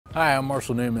Hi, I'm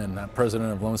Marshall Newman. I'm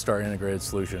president of Lonestar Integrated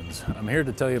Solutions. I'm here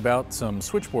to tell you about some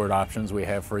switchboard options we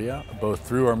have for you, both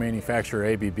through our manufacturer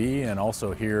ABB and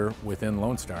also here within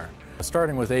Lonestar.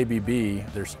 Starting with ABB,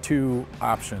 there's two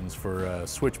options for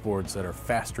switchboards that are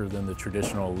faster than the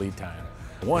traditional lead time.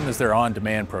 One is their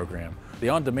on-demand program. The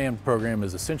on-demand program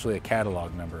is essentially a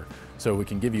catalog number. So we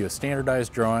can give you a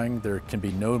standardized drawing. There can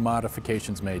be no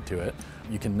modifications made to it.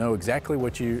 You can know exactly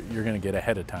what you're going to get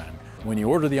ahead of time. When you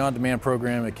order the on-demand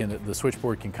program, the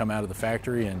switchboard can come out of the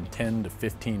factory in 10 to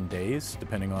 15 days,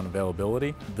 depending on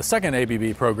availability. The second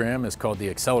ABB program is called the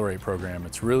Accelerate program.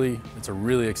 It's a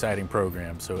really exciting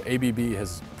program. So ABB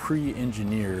has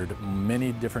pre-engineered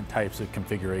many different types of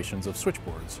configurations of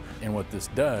switchboards. And what this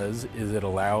does is it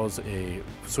allows a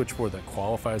switchboard that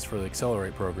qualifies for the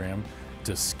Accelerate program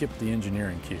to skip the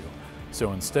engineering queue.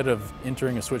 So instead of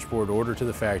entering a switchboard order to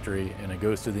the factory and it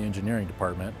goes to the engineering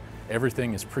department,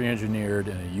 everything is pre-engineered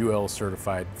in a UL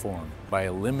certified form. By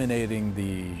eliminating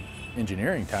the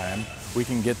engineering time, we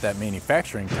can get that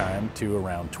manufacturing time to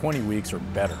around 20 weeks or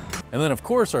better. And then of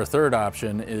course our third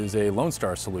option is a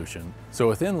Lonestar solution. So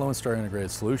within Lonestar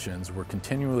Integrated Solutions, we're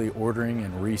continually ordering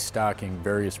and restocking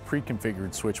various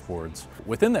pre-configured switchboards.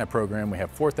 Within that program, we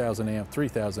have 4,000 amp,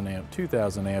 3,000 amp,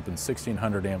 2,000 amp, and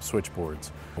 1,600 amp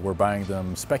switchboards. We're buying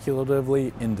them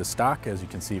speculatively into stock, as you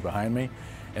can see behind me.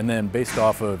 And then based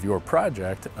off of your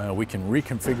project, we can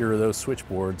reconfigure those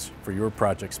switchboards for your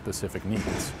project-specific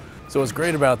needs. So what's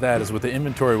great about that is with the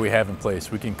inventory we have in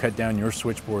place, we can cut down your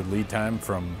switchboard lead time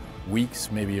from weeks,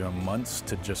 maybe even months,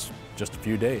 to just a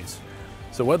few days.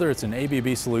 So whether it's an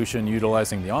ABB solution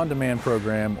utilizing the on-demand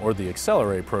program or the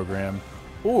Accelerate program,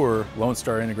 or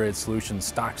Lonestar Integrated Solutions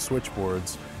stock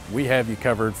switchboards, we have you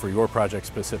covered for your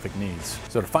project-specific needs.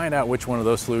 So to find out which one of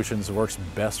those solutions works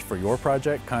best for your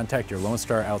project, contact your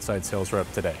Lonestar outside sales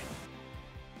rep today.